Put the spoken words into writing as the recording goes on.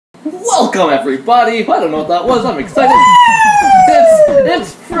Welcome everybody! I don't know what that was, I'm excited!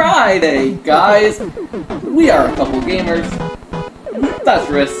 It's Friday, guys! We are a couple gamers. That's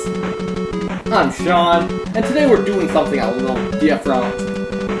Riss. I'm Sean, and today we're doing something a little different.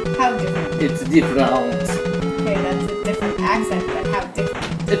 How different? It's different. Okay, that's a different accent, but how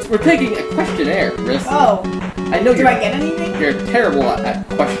different? We're taking a questionnaire, Riss. Oh. I know Do I get anything? You're terrible at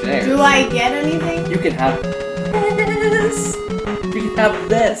questionnaires. Do I get anything? You can have this. You can have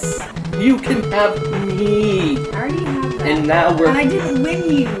this. You can have me. I already have that. And now we're... And I didn't win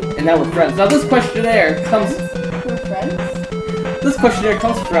you. And now we're friends. Now this questionnaire comes... We're friends? This questionnaire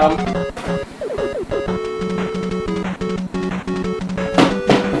comes from...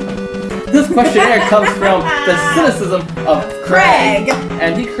 This questionnaire comes from the cynicism of Craig.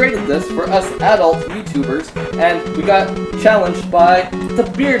 And he created this for us adult YouTubers. And we got challenged by the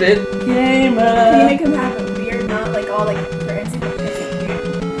Bearded Gamer. Can you make him have a beard, not like all like currency, but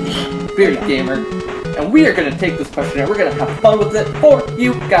Bearded Gamer. And we are going to take this questionnaire. We're going to have fun with it for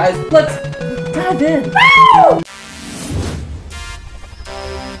you guys. Let's dive in. Woo!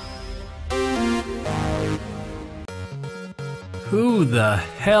 Who the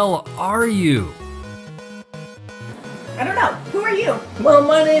hell are you? I don't know. Who are you? Well,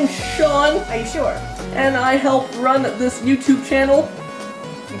 my name's Sean. Are you sure? And I help run this YouTube channel.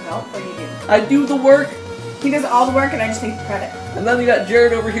 You help? What do you do? I do the work. He does all the work and I just take the credit. And then we got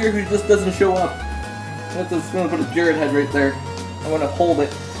Jared over here who just doesn't show up. I'm going to put a Jared head right there. I'm going to hold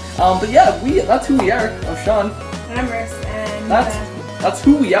it. But yeah, that's who we are. I'm Sean. And I'm Riss, and that's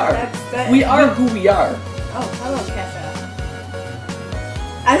who we are. We are who we are. Oh, hello, Kesha.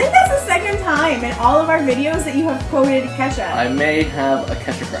 I think that's the second time in all of our videos that you have quoted Kesha. I may have a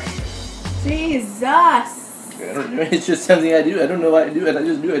Kesha crush. Jesus. I don't know. It's just something I do. I don't know why I do it. I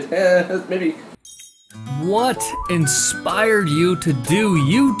just do it. Maybe. What inspired you to do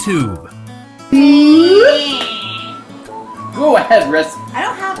YouTube? Go ahead, Riss. I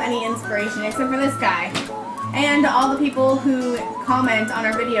don't have any inspiration except for this guy. And all the people who comment on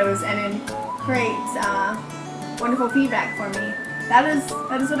our videos and create wonderful feedback for me. That is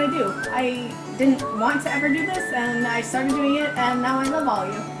what I do. I didn't want to ever do this, and I started doing it, and now I love all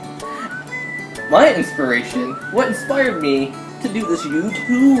you. My inspiration, what inspired me to do this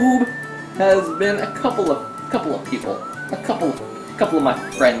YouTube, has been a couple of people, a couple of my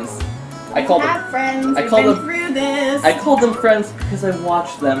friends. I call them friends. I call them through this. I call them friends because I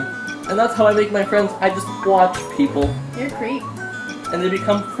watch them, and that's how I make my friends. I just watch people. You're a creep. And they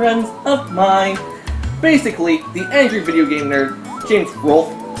become friends of mine. Basically, the angry video game nerd, James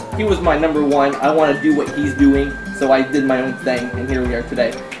Rolfe, he was my #1. I want to do what he's doing, so I did my own thing, and here we are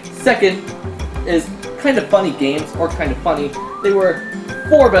today. Second is Kind of Funny Games, or Kind of Funny. They were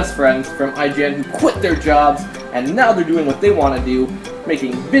 4 best friends from IGN who quit their jobs, and now they're doing what they want to do,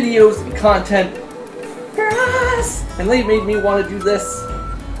 making videos and content for us. And they made me want to do this.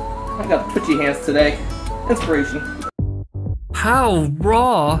 I got twitchy hands today. Inspiration. How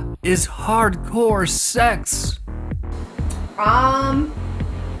raw is hardcore sex?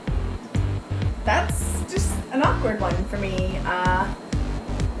 That's just an awkward one for me.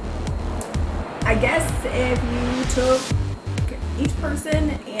 I guess if you took each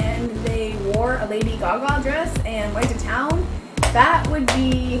person and they wore a Lady Gaga dress and went to town, that would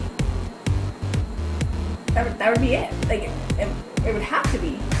be it. Like it would have to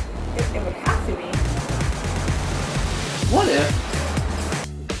be. It would have to be. What if?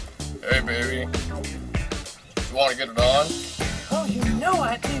 Hey baby, you want to get it on? Oh, you know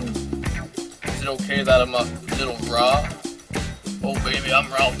I do. Is it okay that I'm a little raw? Oh baby, I'm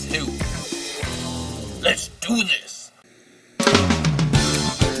raw too. Let's do this!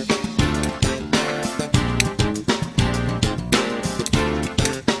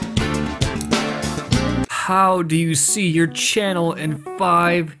 How do you see your channel in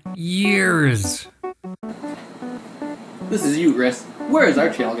 5 years? This is you, Riss. Where is our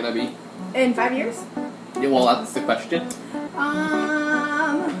channel gonna be? In 5 years? Yeah, well, that's the question.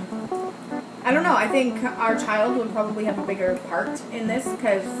 I don't know. I think our child would probably have a bigger part in this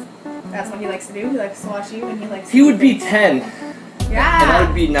because that's what he likes to do. He likes to watch you, and he likes. He would be 10. Yeah. And I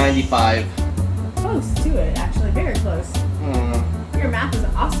would be 95. Close to it, actually. Very close. Your math is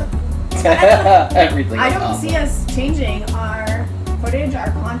awesome. Everything. I don't see us changing our footage,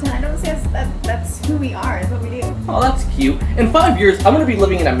 our content. I don't see us. That's who we are. That's what we do. Oh, that's cute. In 5 years, I'm gonna be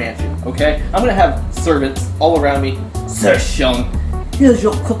living in a mansion. Okay? I'm gonna have servants all around me. Sir Sean, here's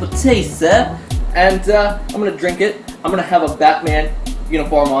your cup of tea, sir. And I'm gonna drink it. I'm gonna have a Batman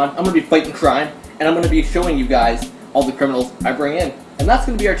uniform on. I'm gonna be fighting crime, and I'm gonna be showing you guys all the criminals I bring in. And that's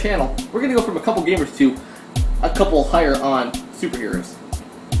gonna be our channel. We're gonna go from a couple gamers to a couple higher on superheroes.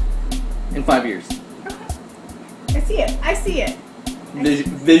 In 5 years. I see it. I see it.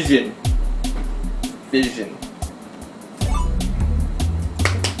 Vision. Vision.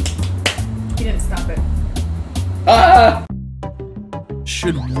 He didn't stop it. Ah!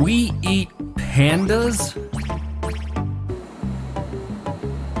 Should we eat pandas?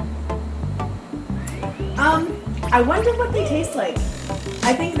 I wonder what they taste like.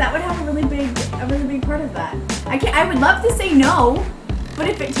 I think that would have a really big part of that. I would love to say no, but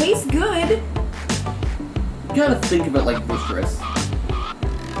if it tastes good. You gotta think of it like this, Chris.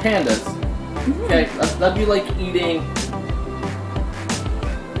 Pandas. Okay, that'd be like eating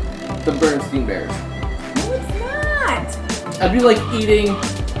the Bernstein Bears. No, it's not. That'd be like eating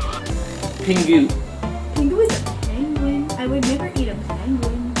Pingu. Pingu is a penguin. I would never eat a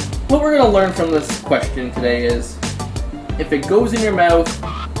penguin. What we're gonna learn from this question today is, if it goes in your mouth,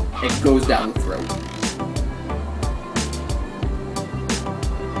 it goes down the throat.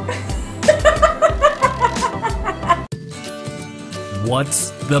 What's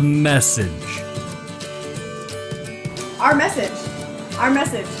the message? Our message. Our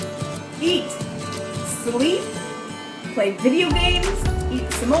message. Eat, sleep, play video games,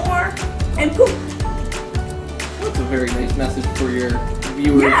 eat some more, and poop. That's a very nice message for your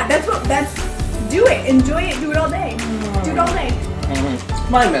viewers. Yeah, do it. Enjoy it. Do it all day. Do it all day.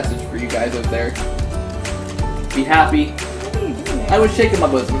 My message for you guys out there. Be happy. What are you doing? I was shaking my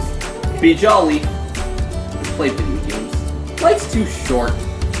bosoms. Be jolly. Play video games. Life's too short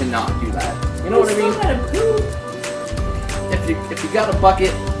to not do that. You know what I mean? Gotta poop. If you got a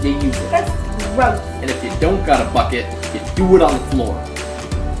bucket, you use it. That's gross. And if you don't got a bucket, you do it on the floor.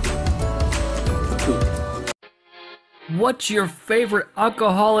 Poop. What's your favorite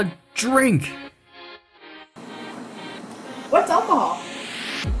alcoholic drink? What's alcohol?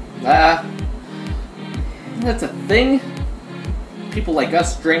 That's a thing. People like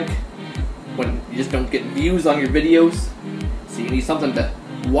us drink when you just don't get views on your videos. So you need something to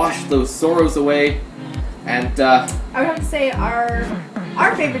wash those sorrows away. And I would have to say our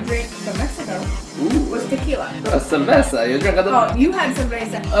favorite drink from Mexico was tequila. cerveza. You drink Oh, you had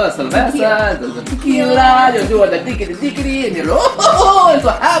cerveza. cerveza, the tequila, you're doing the dickety, and you're oh, I'm so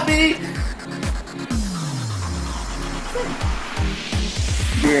happy.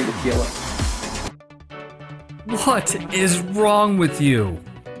 Beer and tequila. What is wrong with you?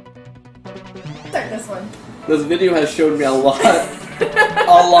 Start this one. This video has showed me a lot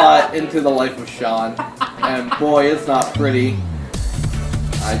into the life of Sean, and boy, it's not pretty.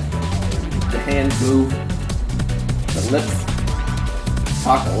 The hands move, the lips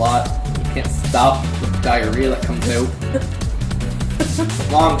talk a lot. You can't stop the diarrhea that comes out.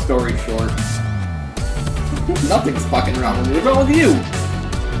 Long story short, nothing's fucking wrong with me. What's wrong with you?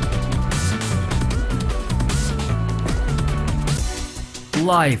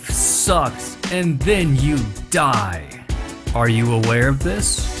 Life sucks and then you die. Are you aware of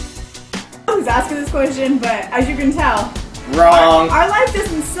this? I was asking this question, but as you can tell, Wrong. Our life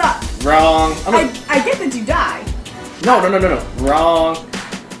doesn't suck. Wrong. I get that you die. No. Wrong.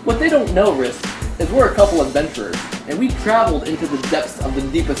 What they don't know, Riz, is we're a couple adventurers, and we traveled into the depths of the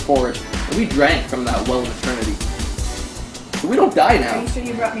deepest forest, and we drank from that well of eternity. So we don't die Are now. you sure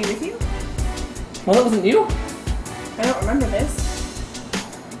you brought me with you? Well, that wasn't you? I don't remember this.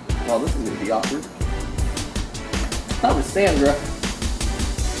 Well, this is gonna be awkward. That was Sandra.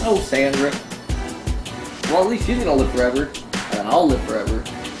 Oh, Sandra. Well, at least she's gonna live forever, and then I'll live forever.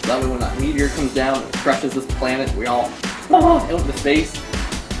 So that way when that meteor comes down and crushes this planet, we all out into space.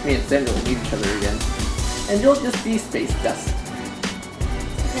 Me and Sandra will meet each other again. And you'll just be space dust.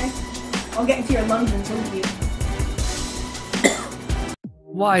 Okay. I'll get into your lungs and choke you.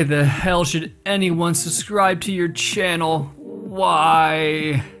 Why the hell should anyone subscribe to your channel?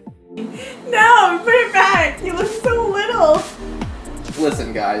 Why? No, put it back. You look so little.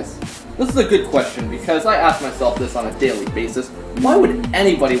 Listen, guys. This is a good question because I ask myself this on a daily basis. Why would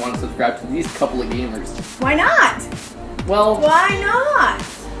anybody want to subscribe to these couple of gamers? Why not? Well, Why not?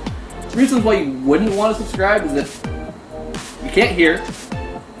 reasons why you wouldn't want to subscribe is if you can't hear,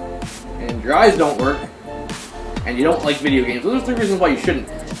 and your eyes don't work, and you don't like video games. Those are the reasons why you shouldn't.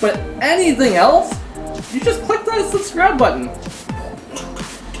 But anything else, you just click that subscribe button.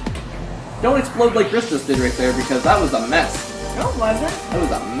 Don't explode like Chris just did right there because that was a mess. No, it wasn't. That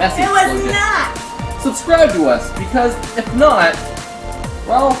was a messy It was explosion. not. Subscribe to us because if not,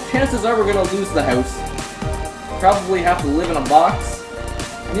 well, chances are we're gonna lose the house. Probably have to live in a box.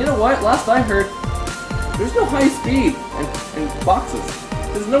 And you know what? Last I heard, there's no high speed in boxes.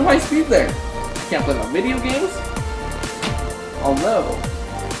 There's no high speed there. I can't play my video games. Although,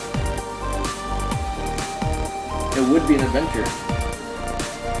 it would be an adventure.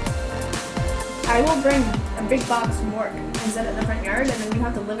 I will bring a big box from work and set it in the front yard, and then you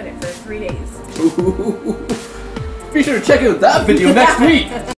have to live in it for 3 days. Ooh. Be sure to check out that video next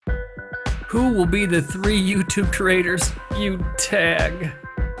week. Who will be the 3 YouTube creators you tag?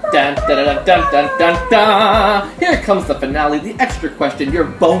 Dun, dun, dun, dun, dun, dun, dun. Here comes the finale, the extra question, your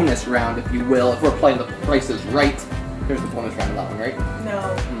bonus round, if you will, if we're playing the Price is Right. There's the bonus round of that one, right?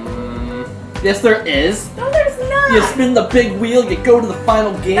 No. Yes, there is. No, there's not. You spin the big wheel, you go to the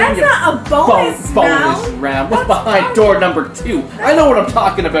final game. That's not a bonus round. What's behind door number 2? I know what I'm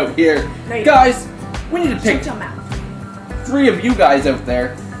talking about here. Right. Guys, we need to pick Shut your mouth. 3 of you guys out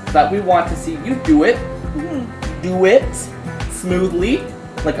there that we want to see you do it. Do it smoothly,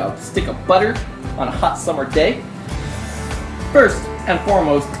 like a stick of butter on a hot summer day. First and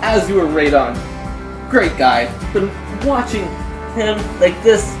foremost, as you were right on, great guy. Been watching him like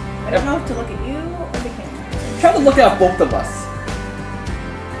this. I don't know if to look at you or the camera. Try to look at both of us.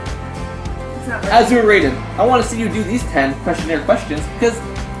 It's not right. As you were rated, I want to see you do these 10 questionnaire questions because,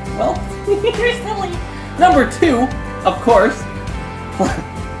 well, you're silly. Number 2, of course,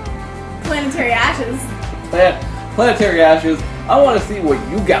 Planetary ashes. planetary ashes. I want to see what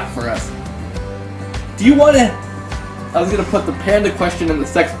you got for us. Do you want to... I was going to put the panda question and the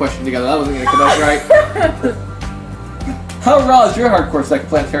sex question together. That wasn't going to come out right. How raw is your hardcore sex,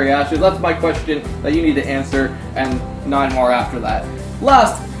 planetary ashes? That's my question that you need to answer, and 9 more after that.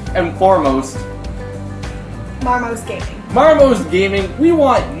 Last and foremost, Marmos Gaming. Marmos Gaming, we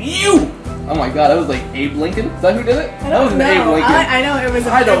want you! Oh my god, that was like Abe Lincoln? Is that who did it? I That was don't an Abe know. Lincoln. I know it was.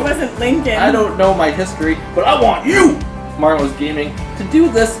 It wasn't Lincoln. I don't know my history, but I want you, Marmos Gaming, to do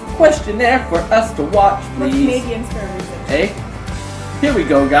this questionnaire for us to watch, We're please. Canadians for a reason. Hey, here we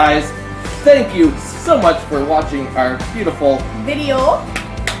go, guys. Thank you so much for watching our beautiful Video.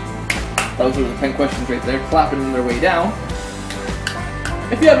 Those are the 10 questions right there, clapping their way down.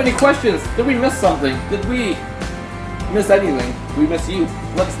 If you have any questions, did we miss something? Did we miss anything? Did we miss you?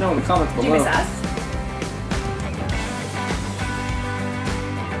 Let us know in the comments below. Did you miss us?